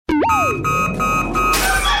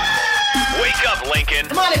Trucking.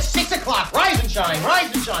 Come on, it's 6 o'clock. Rise and shine,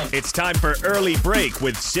 rise and shine. It's time for Early Break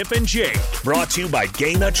with Sip and Jake. Brought to you by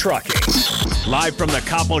Gaina Trucking. Live from the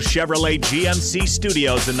Coppel Chevrolet GMC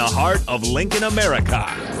studios in the heart of Lincoln, America.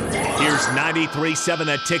 Here's 93.7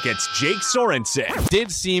 The Ticket's Jake Sorensen.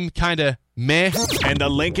 Did seem kind of meh. And the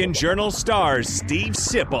Lincoln Journal Star's Steve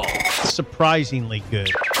Sipple. Surprisingly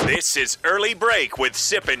good. This is Early Break with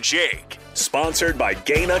Sip and Jake. Sponsored by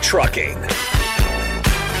Gaina Trucking.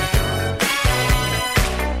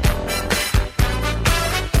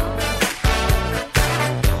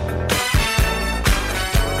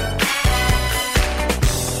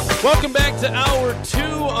 Welcome back to Hour 2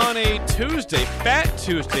 on a Tuesday. Fat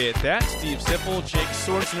Tuesday at that. Steve Sipple, Jake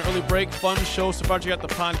Sorensen, Early Break. Fun show. So far, check out the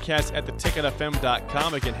podcast at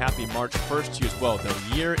theticketfm.com. Again, happy March 1st to you as well.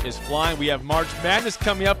 The year is flying. We have March Madness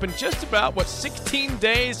coming up in just about, 16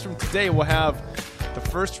 days from today. We'll have the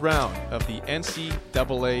first round of the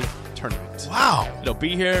NCAA tournament. Wow. It'll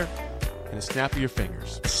be here in a snap of your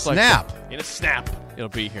fingers. Just like Snap. that. In a snap, it'll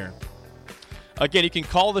be here. Again, you can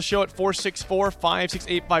call the show at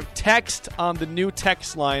 464-5685. Text on the new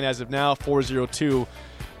text line as of now,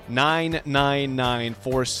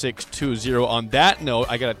 402-999-4620. On that note,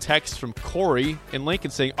 I got a text from Corey in Lincoln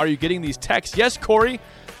saying, are you getting these texts? Yes, Corey,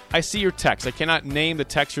 I see your text. I cannot name the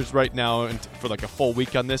texters right now for like a full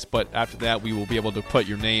week on this, but after that, we will be able to put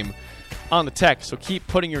your name on the text. So keep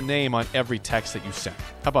putting your name on every text that you send.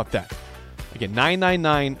 How about that? Again,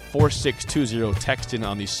 999-4620. Text in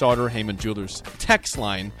on the Sauter Heyman Jewelers text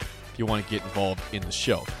line if you want to get involved in the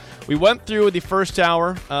show. We went through the first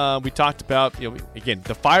hour. We talked about, again,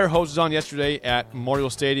 the fire hose was on yesterday at Memorial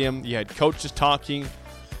Stadium. You had coaches talking,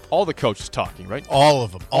 all the coaches talking, right? All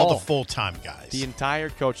of them, all the full-time guys. The entire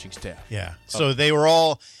coaching staff. Yeah. So they were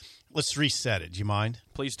all, let's reset it. Do you mind?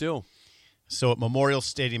 Please do. So at Memorial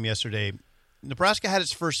Stadium yesterday, Nebraska had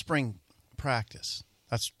its first spring practice.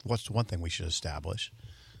 What's one thing we should establish.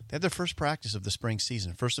 They had their first practice of the spring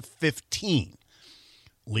season, first of 15,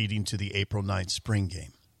 leading to the April 9th spring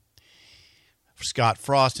game. Scott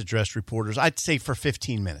Frost addressed reporters, I'd say for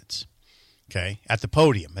 15 minutes, okay, at the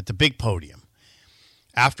podium, at the big podium.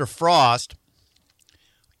 After Frost,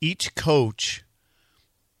 each coach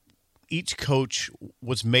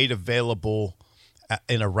was made available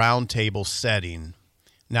in a roundtable setting.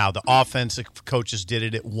 Now, the offensive coaches did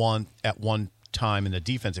it at one time, and the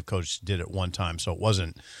defensive coach did it one time, so it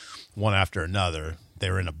wasn't one after another. They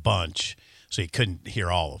were in a bunch, so you couldn't hear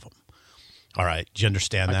all of them. All right, did you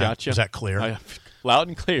understand that? I got you. Was that clear? Loud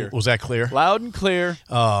and clear. Was that clear? Loud and clear.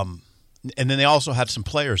 And then they also had some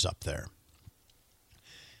players up there.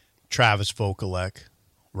 Travis Vokalek,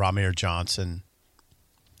 Ramir Johnson,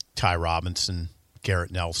 Ty Robinson,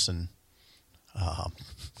 Garrett Nelson.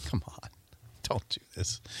 Come on, don't do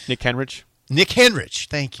this. Nick Henrich,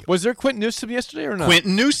 thank you. Was there Quentin Newsom yesterday or not?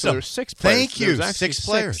 Quentin Newsom. So there were 6 players. Thank you. 6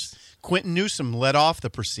 players. 6. Quentin Newsom led off the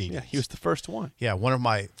proceedings. Yeah, he was the first one. Yeah, one of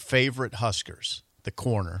my favorite Huskers, the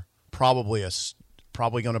corner, probably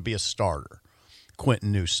going to be a starter,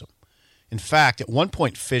 Quentin Newsom. In fact, at one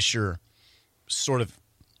point, Fisher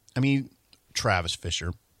Travis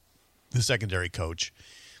Fisher, the secondary coach,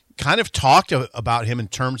 kind of talked about him in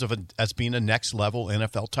terms of as being a next-level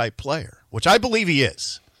NFL-type player, which I believe he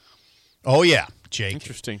is. Oh, yeah, Jake.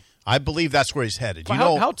 Interesting. I believe that's where he's headed.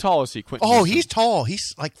 How tall is he, Quentin Oh, Newsom? he's tall.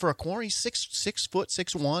 He's like, for a corner, he's 6 foot,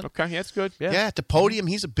 6'1". Okay, that's good. Yeah. Yeah, at the podium,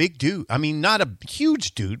 he's a big dude. I mean, not a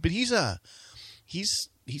huge dude, but he's got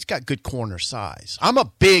good corner size. I'm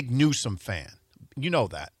a big Newsom fan. You know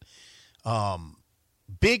that.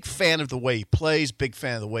 Big fan of the way he plays, big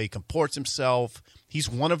fan of the way he comports himself. He's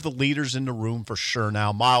one of the leaders in the room for sure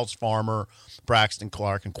now. Miles Farmer, Braxton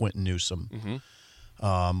Clark, and Quentin Newsom. Mm-hmm.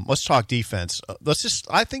 Let's talk defense.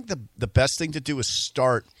 I think the best thing to do is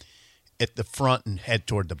start at the front and head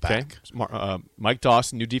toward the back. Okay. Mike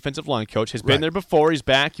Dawson, new defensive line coach, has been there before. He's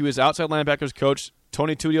back. He was outside linebackers coach.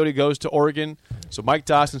 Tony Tuioti goes to Oregon. So Mike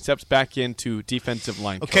Dawson steps back into defensive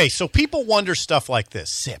line coach. Okay, so people wonder stuff like this.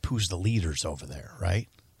 Sip, who's the leaders over there, right?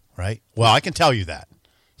 Right? Well, I can tell you that.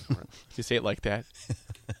 You say it like that?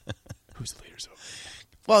 Who's the leaders over there?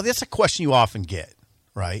 Well, that's a question you often get,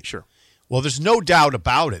 right? Sure. Well, there's no doubt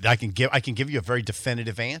about it. I can give you a very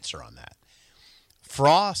definitive answer on that.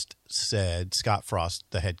 Scott Frost,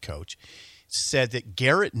 the head coach, said that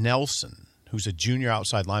Garrett Nelson, who's a junior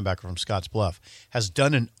outside linebacker from Scottsbluff, has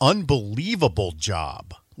done an unbelievable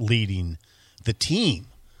job leading the team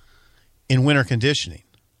in winter conditioning.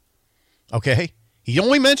 Okay? He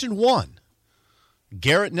only mentioned one,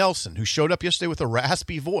 Garrett Nelson, who showed up yesterday with a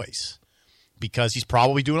raspy voice because he's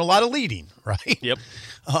probably doing a lot of leading, right? Yep.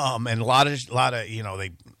 And a lot of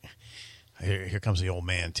here comes the old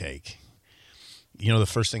man take. You know the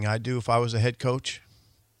first thing I'd do if I was a head coach?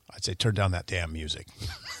 I'd say turn down that damn music.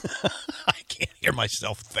 I can't hear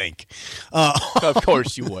myself think. Of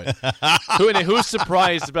course you would. Who's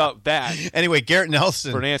surprised about that? Anyway, Garrett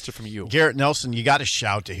Nelson. For an answer from you. Garrett Nelson, you got to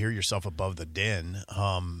shout to hear yourself above the din.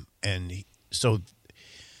 So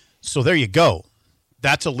there you go.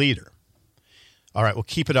 That's a leader. All right, we'll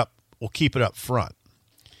keep it up. We'll keep it up front.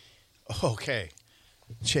 Okay.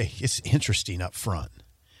 Jay, it's interesting up front.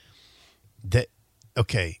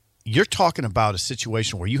 You're talking about a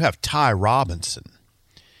situation where you have Ty Robinson,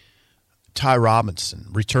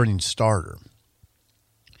 returning starter.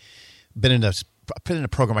 Been in a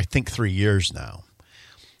program, I think, 3 years now.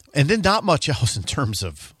 And then not much else in terms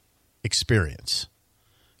of experience.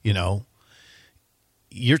 You know,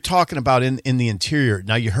 you're talking about in the interior.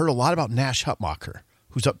 Now, you heard a lot about Nash Hutmacher,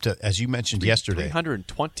 who's up to, as you mentioned yesterday,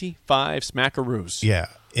 325 smackaroos. Yeah,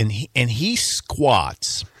 and he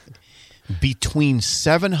squats between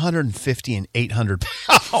 750 and 800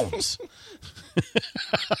 pounds.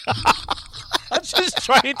 I'm just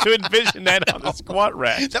trying to envision that on the squat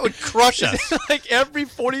rack. That would crush us. Like every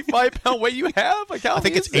 45-pound weight you have? Like how I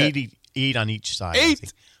think many it's is that? 8 on each side.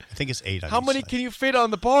 8? I think it's 8 on How each many side. can you fit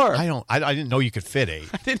on the bar? I didn't know you could fit 8.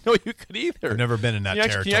 I didn't know you could either. I've never been in that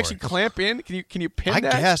territory. Can you actually clamp in? Can you pin I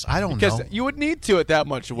that? guess. I don't because know. you would need to at that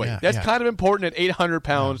much weight. Yeah, That's yeah. kind of important at 800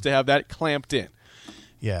 pounds to have that clamped in.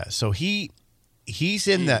 Yeah, so he's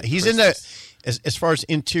in that. He's in that. As far as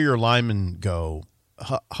interior linemen go,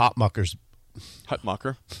 Hutmacher's.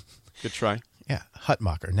 Hutmacher. Good try. Yeah,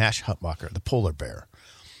 Hutmacher, Nash Hutmacher, the polar bear.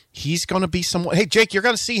 He's going to be somewhat. Hey, Jake, you're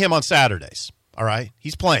going to see him on Saturdays. All right,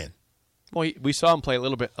 he's playing. Well, we saw him play a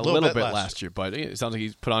little bit last year, but it sounds like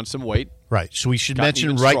he's put on some weight. Right. So we should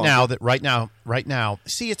mention right now.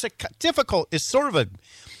 See, it's it's sort of a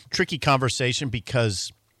tricky conversation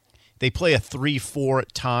because they play a 3-4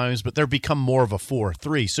 at times, but they're become more of a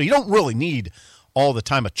 4-3. So you don't really need all the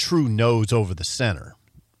time a true nose over the center.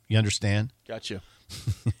 You understand? Gotcha.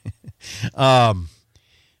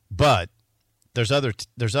 But there's other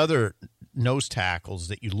nose tackles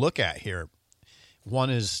that you look at here. One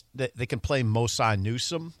is that they can play Mosai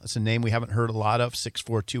Newsome. That's a name we haven't heard a lot of,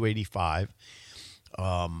 6'4", 285.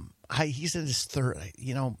 He's in his third.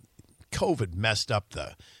 You know, COVID messed up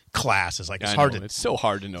the classes. Like it's so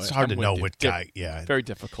hard to know. It's hard to know what guy. Yeah, very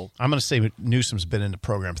difficult. I'm going to say Newsome's been in the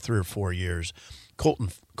program 3 or 4 years.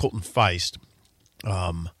 Colton Feist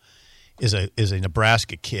is a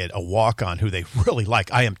Nebraska kid, a walk-on who they really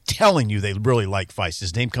like. I am telling you, they really like Feist.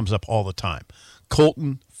 His name comes up all the time.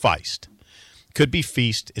 Colton Feist. Could be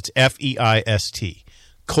Feast. It's Feist.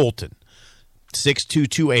 Colton. 6'2",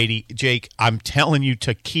 280. Jake, I'm telling you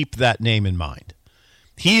to keep that name in mind.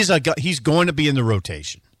 He's going to be in the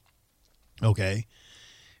rotation. Okay?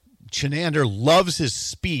 Chenander loves his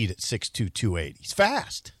speed at 6'2", 280. He's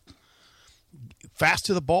fast. Fast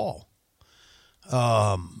to the ball.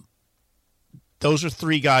 Those are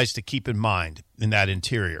 3 guys to keep in mind in that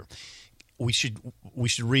interior. We should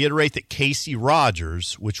reiterate that Casey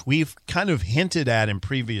Rogers, which we've kind of hinted at in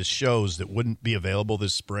previous shows that wouldn't be available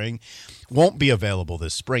this spring, won't be available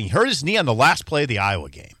this spring. He hurt his knee on the last play of the Iowa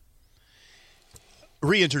game.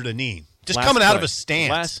 Re-injured a knee. Just coming out of a stance.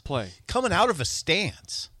 Last play. Coming out of a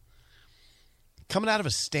stance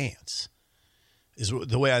is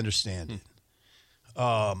the way I understand it.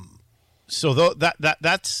 So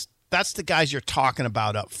that's the guys you're talking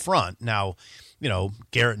about up front. Now, you know,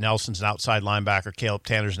 Garrett Nelson's an outside linebacker. Caleb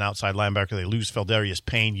Tanner's an outside linebacker. They lose Feldarius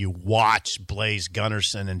Payne. You watch Blaze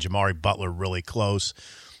Gunnerson and Jamari Butler really close.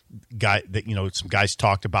 Some guys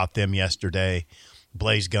talked about them yesterday.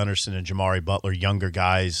 Blaze Gunnerson and Jamari Butler, younger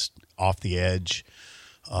guys off the edge.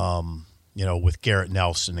 With Garrett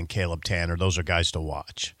Nelson and Caleb Tanner, those are guys to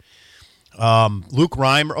watch. Luke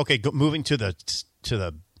Reimer. Okay, moving to the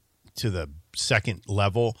second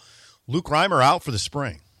level. Luke Reimer out for the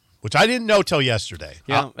spring, which I didn't know till yesterday.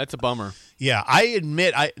 Yeah, that's a bummer. Yeah, I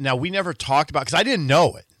admit. Now we never talked about because I didn't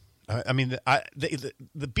know it. I mean,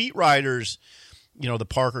 the beat writers, the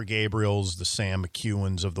Parker Gabriels, the Sam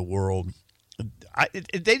McEwens of the world,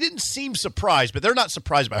 they didn't seem surprised, but they're not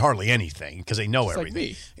surprised by hardly anything because they know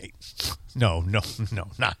everything. Like me. No, not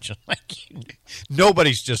just like you.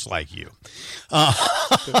 Nobody's just like you. They're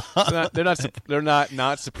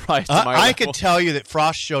not surprised. To my I level. could tell you that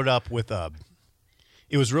Frost showed up with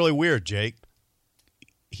it was really weird, Jake.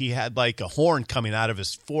 He had like a horn coming out of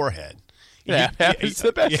his forehead. Yeah, happens to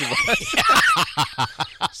the best of us.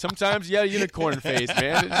 Sometimes, unicorn face,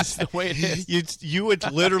 man. It's just the way it is. You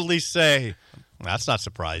would literally say, "That's not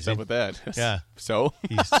surprising." What's up with that? Yeah. So?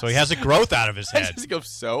 So he has a growth out of his I head. just go,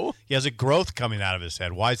 so? He has a growth coming out of his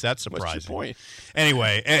head. Why is that surprising? What's your point?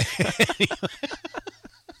 Anyway,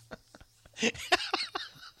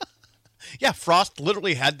 Yeah, Frost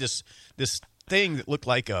literally had this thing that looked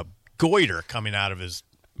like a goiter coming out of his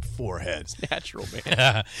forehead. It's natural,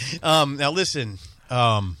 man. Now listen,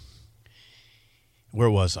 where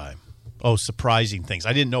was I? Oh, surprising things.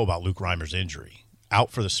 I didn't know about Luke Reimer's injury. Out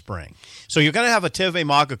for the spring. So you're going to have Ateva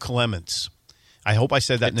Maga Clements. I hope I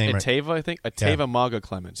said that name right. Ateva, I think. Ateva Maga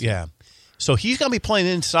Clements. Yeah. So he's going to be playing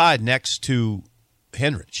inside next to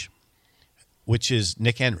Henrich, which is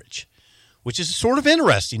Nick Henrich, which is sort of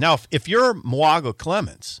interesting. Now, if you're Maga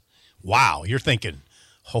Clements, wow, you're thinking,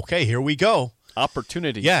 okay, here we go.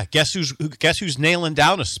 Opportunity. Yeah, guess who's nailing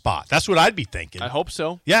down a spot? That's what I'd be thinking. I hope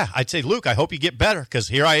so. Yeah, I'd say, Luke, I hope you get better because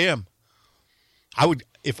here I am. I would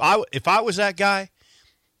if I was that guy.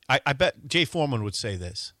 I bet Jay Foreman would say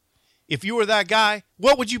this. If you were that guy,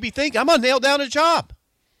 what would you be thinking? I'm going to nail down a job.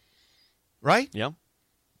 Right? Yeah.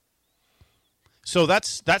 So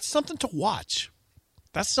that's something to watch.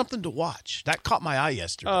 That's something to watch. That caught my eye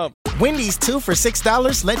yesterday. Wendy's 2 for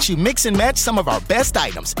 $6 lets you mix and match some of our best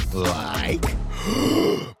items. Like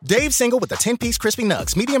Dave Single with a 10-piece crispy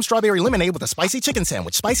nugs, medium strawberry lemonade with a spicy chicken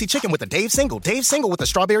sandwich, spicy chicken with a Dave Single with a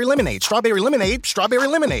strawberry lemonade, strawberry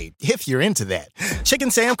lemonade. If you're into that.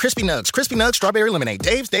 Chicken Sam, crispy nugs, strawberry lemonade,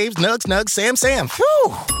 Dave's, nugs, Sam.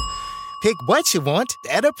 Whew. Pick what you want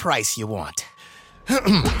at a price you want.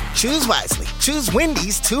 Choose wisely. Choose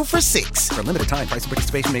Wendy's 2 for $6. For a limited time, price and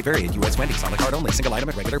participation may vary at U.S. Wendy's. On the card only. Single item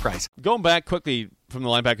at regular price. Going back quickly from the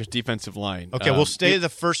linebackers' defensive line. Okay, we'll stay the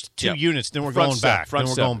first two units, then we're going back.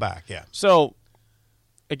 Going back, yeah. So,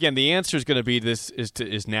 again, the answer is going to be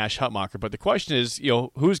is Nash Hutmacher. But the question is,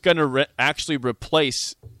 who's going to actually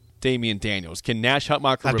replace Damian Daniels? Can Nash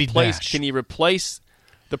Hutmacher replace? Can he replace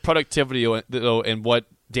the productivity and what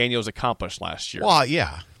Daniels accomplished last year? Well,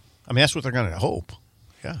 yeah. I mean, that's what they're going to hope.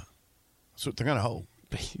 Yeah. That's what they're going to hope.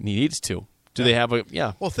 He needs to. Do they have a –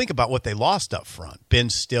 yeah. Well, think about what they lost up front. Ben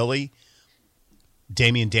Stille,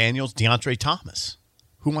 Damian Daniels, DeAndre Thomas.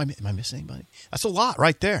 Am I missing anybody? That's a lot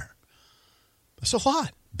right there. That's a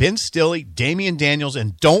lot. Ben Stille, Damian Daniels,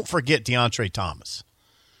 and don't forget DeAndre Thomas.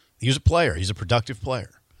 He's a player. He's a productive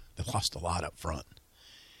player. They lost a lot up front.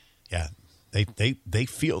 Yeah. They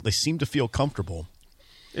seem to feel comfortable.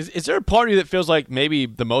 Is there a part of you that feels like maybe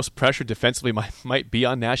the most pressure defensively might be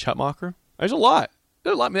on Nash Hutmacher? There's a lot.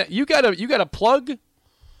 Man. You gotta plug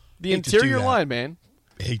the interior line, man.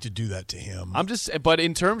 I hate to do that to him. But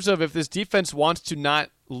in terms of if this defense wants to not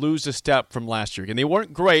lose a step from last year, and they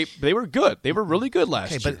weren't great, but they were good. They were really good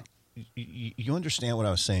last year. But you understand what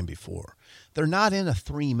I was saying before. They're not in a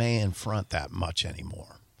 3-man front that much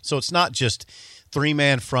anymore. So it's not just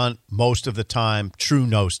 3-man front most of the time, true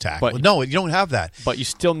nose tackle. No, you don't have that. But you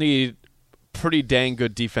still need pretty dang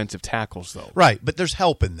good defensive tackles, though. Right, but there's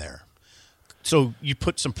help in there. So you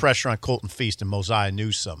put some pressure on Colton Feast and Mosiah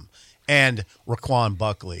Newsome and Raquan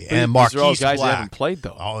Buckley and Marquise Black. These are all guys that haven't played,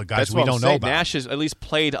 though. All the guys we don't know about. Nash has at least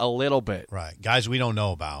played a little bit. Right, guys we don't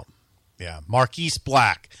know about. Yeah, Marquise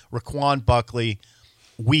Black, Raquan Buckley,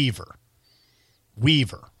 Weaver.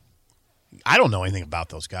 I don't know anything about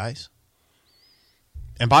those guys.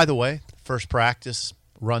 And by the way, first practice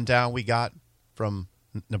rundown we got from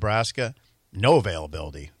Nebraska, no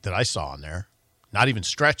availability that I saw in there. Not even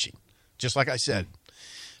stretching, just like I said.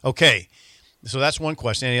 Okay, so that's one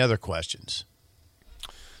question. Any other questions?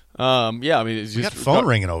 Yeah, I mean, we got phone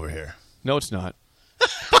ringing over here. No, it's not.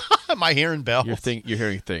 Am I hearing bells? You're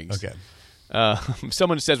hearing things. Okay.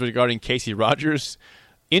 Someone says regarding Casey Rogers,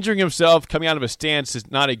 injuring himself coming out of a stance is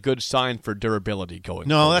not a good sign for durability going.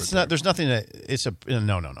 No, that's not. There's nothing that. It's a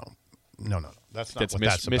no. That's not what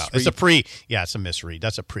that's about. It's a misread.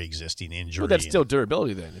 That's a pre-existing injury. Well, that's still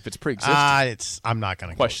durability then. If it's pre-existing, I'm not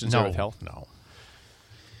going to questions of health. No.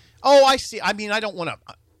 Oh, I see. I mean, I don't want to.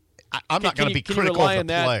 I'm not going to be critical of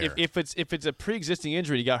the player. If it's a pre-existing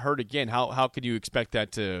injury, he got hurt again. How could you expect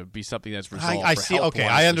that to be something that's resolved? I see. Okay,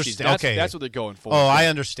 I understand. That's what they're going for. Oh, I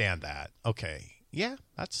understand that. Okay, yeah,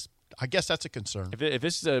 I guess that's a concern. If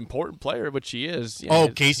this is an important player, which he is.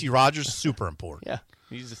 Casey Rogers is super important. Yeah,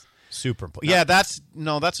 he's just, super important. Yeah, that's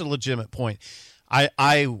a legitimate point.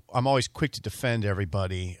 I'm always quick to defend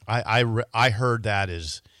everybody. I heard that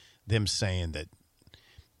as them saying that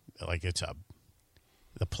like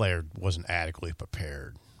the player wasn't adequately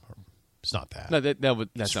prepared. It's not that. No,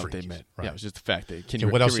 that's not what they meant. Right. Yeah, it was just the fact that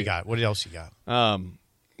what else you got? What else you got?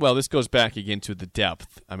 Well, this goes back again to the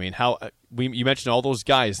depth. I mean, you mentioned all those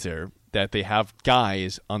guys there that they have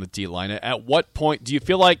guys on the D line. At what point do you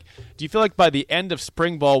feel like by the end of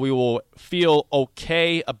spring ball we will feel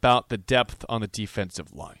okay about the depth on the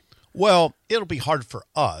defensive line? Well, it'll be hard for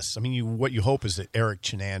us. I mean, what you hope is that Eric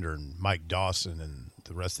Chinander and Mike Dawson and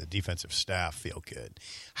the rest of the defensive staff feel good.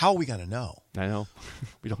 How are we going to know? I know.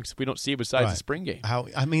 we don't see it besides the spring game.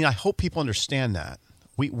 I hope people understand that.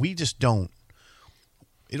 We just don't.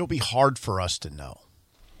 It'll be hard for us to know.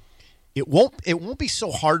 It won't be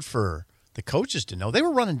so hard for the coaches to know. They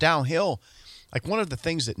were running downhill. Like one of the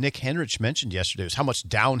things that Nick Henrich mentioned yesterday was how much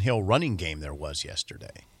downhill running game there was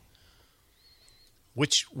yesterday.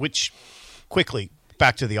 Which quickly,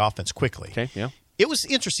 back to the offense quickly. Okay, yeah. It was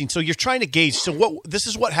interesting. So you're trying to gauge. So this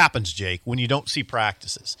is what happens, Jake, when you don't see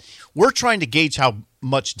practices. We're trying to gauge how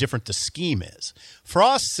much different the scheme is.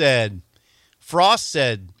 Frost said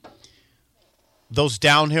those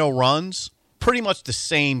downhill runs, pretty much the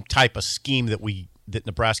same type of scheme that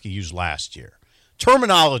Nebraska used last year.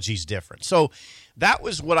 Terminology is different. So that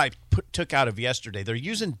was what I took out of yesterday. They're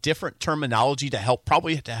using different terminology to help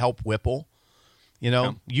Whipple.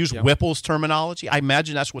 Use Whipple's terminology. I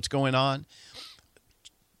imagine that's what's going on.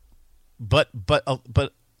 But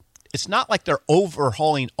it's not like they're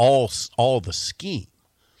overhauling all the scheme.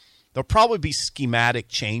 There'll probably be schematic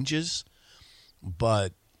changes,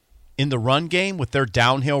 but in the run game with their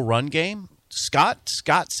downhill run game, Scott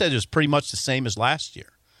said it was pretty much the same as last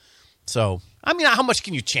year. So, how much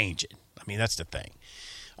can you change it? That's the thing.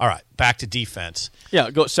 All right, back to defense.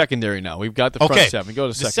 Yeah, go secondary now. We've got the front seven. Go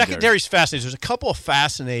to secondary. The secondary's fascinating. There's a couple of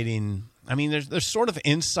fascinating. There's sort of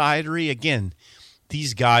insidery. Again,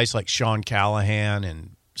 these guys like Sean Callahan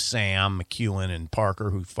and Sam McEwen and Parker,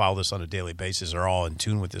 who follow this on a daily basis, are all in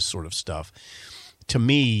tune with this sort of stuff. To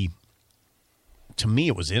me,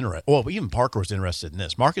 it was interesting. Well, even Parker was interested in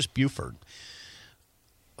this. Marcus Buford,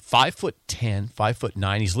 5'10",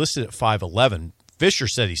 5'9". He's listed at 5'11". Fisher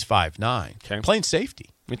said he's 5'9". Okay. Playing safety.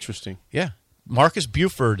 Interesting. Yeah. Marcus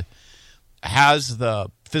Buford has the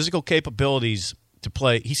physical capabilities to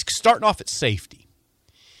play. He's starting off at safety.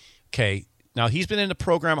 Okay. Now, he's been in the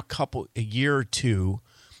program a year or two.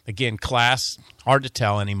 Again, class, hard to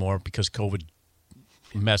tell anymore because COVID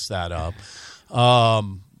messed that up.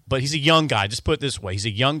 But he's a young guy. Just put it this way. He's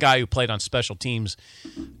a young guy who played on special teams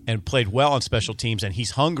and played well on special teams, and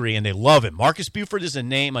he's hungry, and they love him. Marcus Buford is a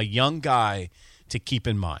young guy to keep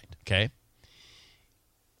in mind, okay?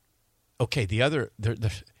 Okay,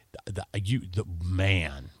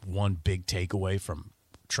 one big takeaway from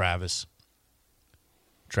Travis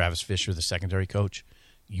Fisher, the secondary coach,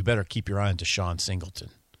 you better keep your eye on Deshaun Singleton,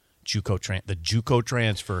 the JUCO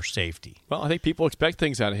transfer safety. Well, I think people expect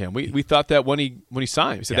things out of him. We thought that when he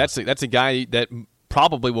signed, we said that's a guy that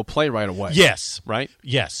probably will play right away. Yes, right.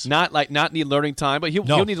 Yes, not need learning time, but he'll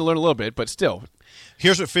need to learn a little bit. But still,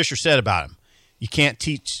 here's what Fisher said about him. You can't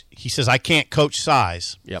teach. He says, I can't coach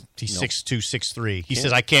size. Yep. He's 6'2", 6'3". He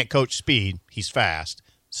says, I can't coach speed. He's fast.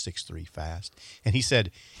 6'3", fast. And he said,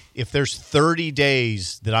 if there's 30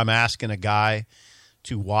 days that I'm asking a guy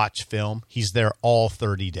to watch film, he's there all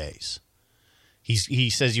 30 days. He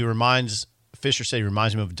says Fisher said he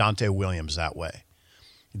reminds him of Dante Williams that way.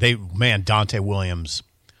 Dante Williams,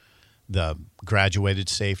 the graduated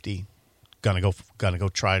safety, gonna go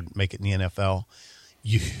try to make it in the NFL.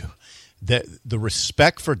 The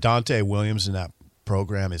respect for Dante Williams in that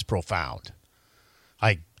program is profound.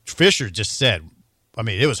 Fisher just said,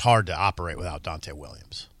 it was hard to operate without Dante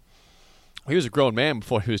Williams. He was a grown man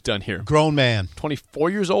before he was done here. Grown man. 24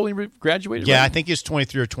 years old he graduated? Yeah, right? I think he was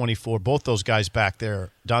 23 or 24. Both those guys back there,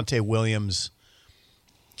 Dante Williams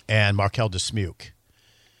and Markel Dismuke.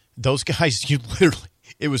 Those guys,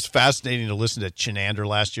 it was fascinating to listen to Chenander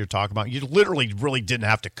last year talk about. You literally really didn't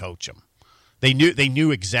have to coach them. They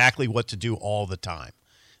knew exactly what to do all the time.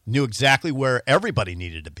 Knew exactly where everybody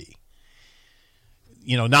needed to be.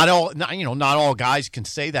 Not all guys can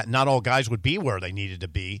say that. Not all guys would be where they needed to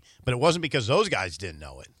be, but it wasn't because those guys didn't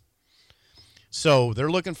know it. So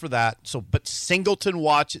they're looking for that. But Singleton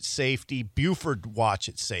watch at safety, Buford watch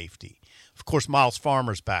at safety. Of course, Miles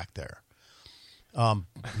Farmer's back there.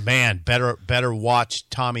 Better watch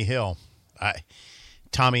Tommy Hill.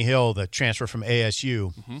 Tommy Hill, the transfer from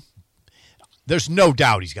ASU. Mm-hmm. There's no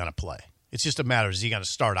doubt he's going to play. It's just a matter of is he going to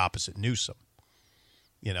start opposite Newsome?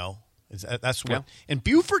 That's what. Yeah. And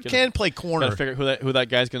Buford can play corner. Got to figure who that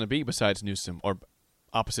guy's going to be besides Newsome or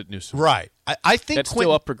opposite Newsome. Right. I think that's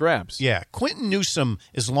still up for grabs. Yeah, Quentin Newsome,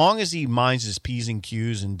 as long as he minds his P's and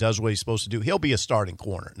Q's and does what he's supposed to do, he'll be a starting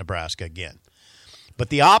corner at Nebraska again. But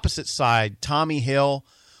the opposite side, Tommy Hill,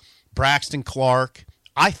 Braxton Clark,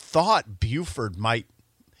 I thought Buford might.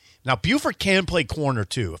 Now Buford can play corner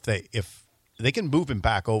too if they can move him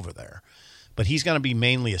back over there, but he's going to be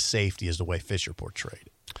mainly a safety, is the way Fisher portrayed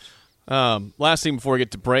it. Last thing before we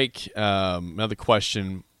get to break, another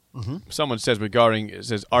question. Mm-hmm. Someone says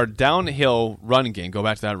our downhill run game. Go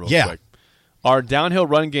back to that real quick. Our downhill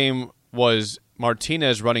run game was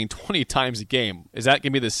Martinez running 20 times a game. Is that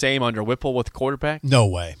going to be the same under Whipple with quarterback? No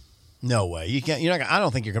way. You can't. You're not. I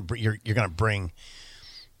don't think you're going to bring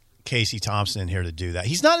Casey Thompson in here to do that.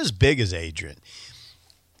 He's not as big as Adrian.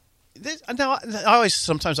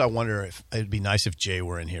 Sometimes I wonder if it'd be nice if Jay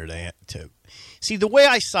were in here to see the way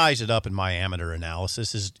I size it up in my amateur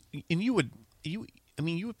analysis is, and you would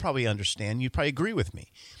probably understand. You'd probably agree with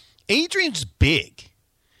me. Adrian's big.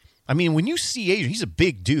 I mean, when you see Adrian, he's a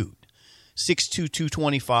big dude, 6'2",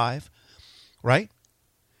 225, right?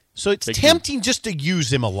 So it's tempting just to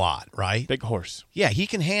use him a lot, right? Big horse. Yeah, he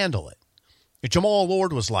can handle it. Jamal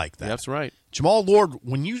Lord was like that. That's right. Jamal Lord,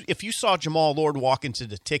 if you saw Jamal Lord walk into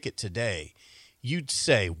the ticket today, you'd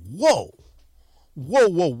say, whoa,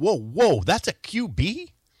 that's a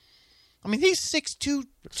QB? I mean, he's 6'2",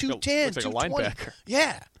 210, looks like a linebacker.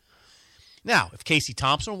 Yeah. Now, if Casey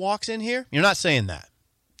Thompson walks in here, you're not saying that.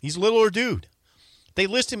 He's a littler dude. They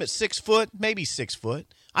list him at 6 foot, maybe 6 foot.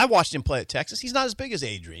 I watched him play at Texas. He's not as big as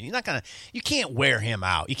Adrian. He's not gonna. You can't wear him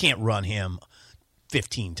out. You can't run him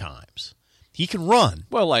 15 times. He can run.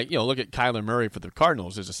 Well, look at Kyler Murray for the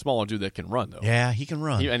Cardinals. There's a smaller dude that can run, though. Yeah, he can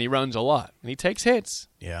run. And he runs a lot. And he takes hits.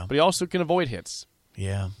 Yeah. But he also can avoid hits.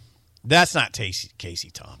 Yeah. That's not Casey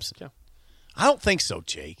Thompson. Yeah. I don't think so,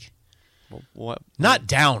 Jake. Well, what? Not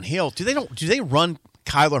downhill. Do they run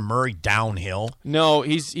Kyler Murray downhill? No,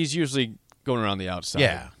 he's usually going around the outside.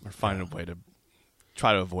 Yeah. Or finding a way to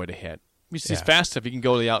try to avoid a hit. He's fast if he can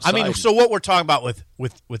go to the outside. I mean, so what we're talking about with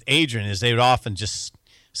Adrian is they would often just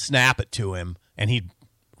snap it to him and he'd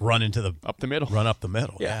run into up the middle. Run up the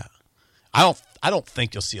middle. Yeah. I don't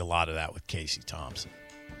think you'll see a lot of that with Casey Thompson.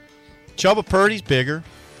 Chubba Purdy's bigger.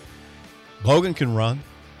 Logan can run.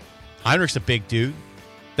 Heinrich's a big dude.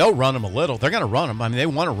 They'll run him a little. They're going to run him. I mean, they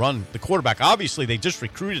want to run the quarterback. Obviously, they just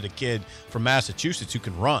recruited a kid from Massachusetts who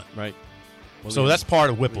can run. Right. So that's part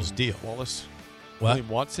of Whipple's deal. Wallace. What?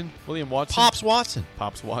 William Watson. Pops Watson.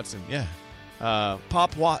 Yeah.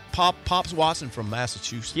 Pops Watson from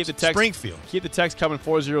Massachusetts. Keep the text, Springfield. Keep the text coming,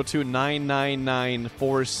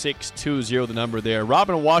 402-999-4620, the number there.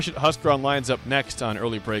 Robin Washington, Husker Online's up next on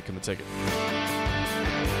Early Break in the Ticket.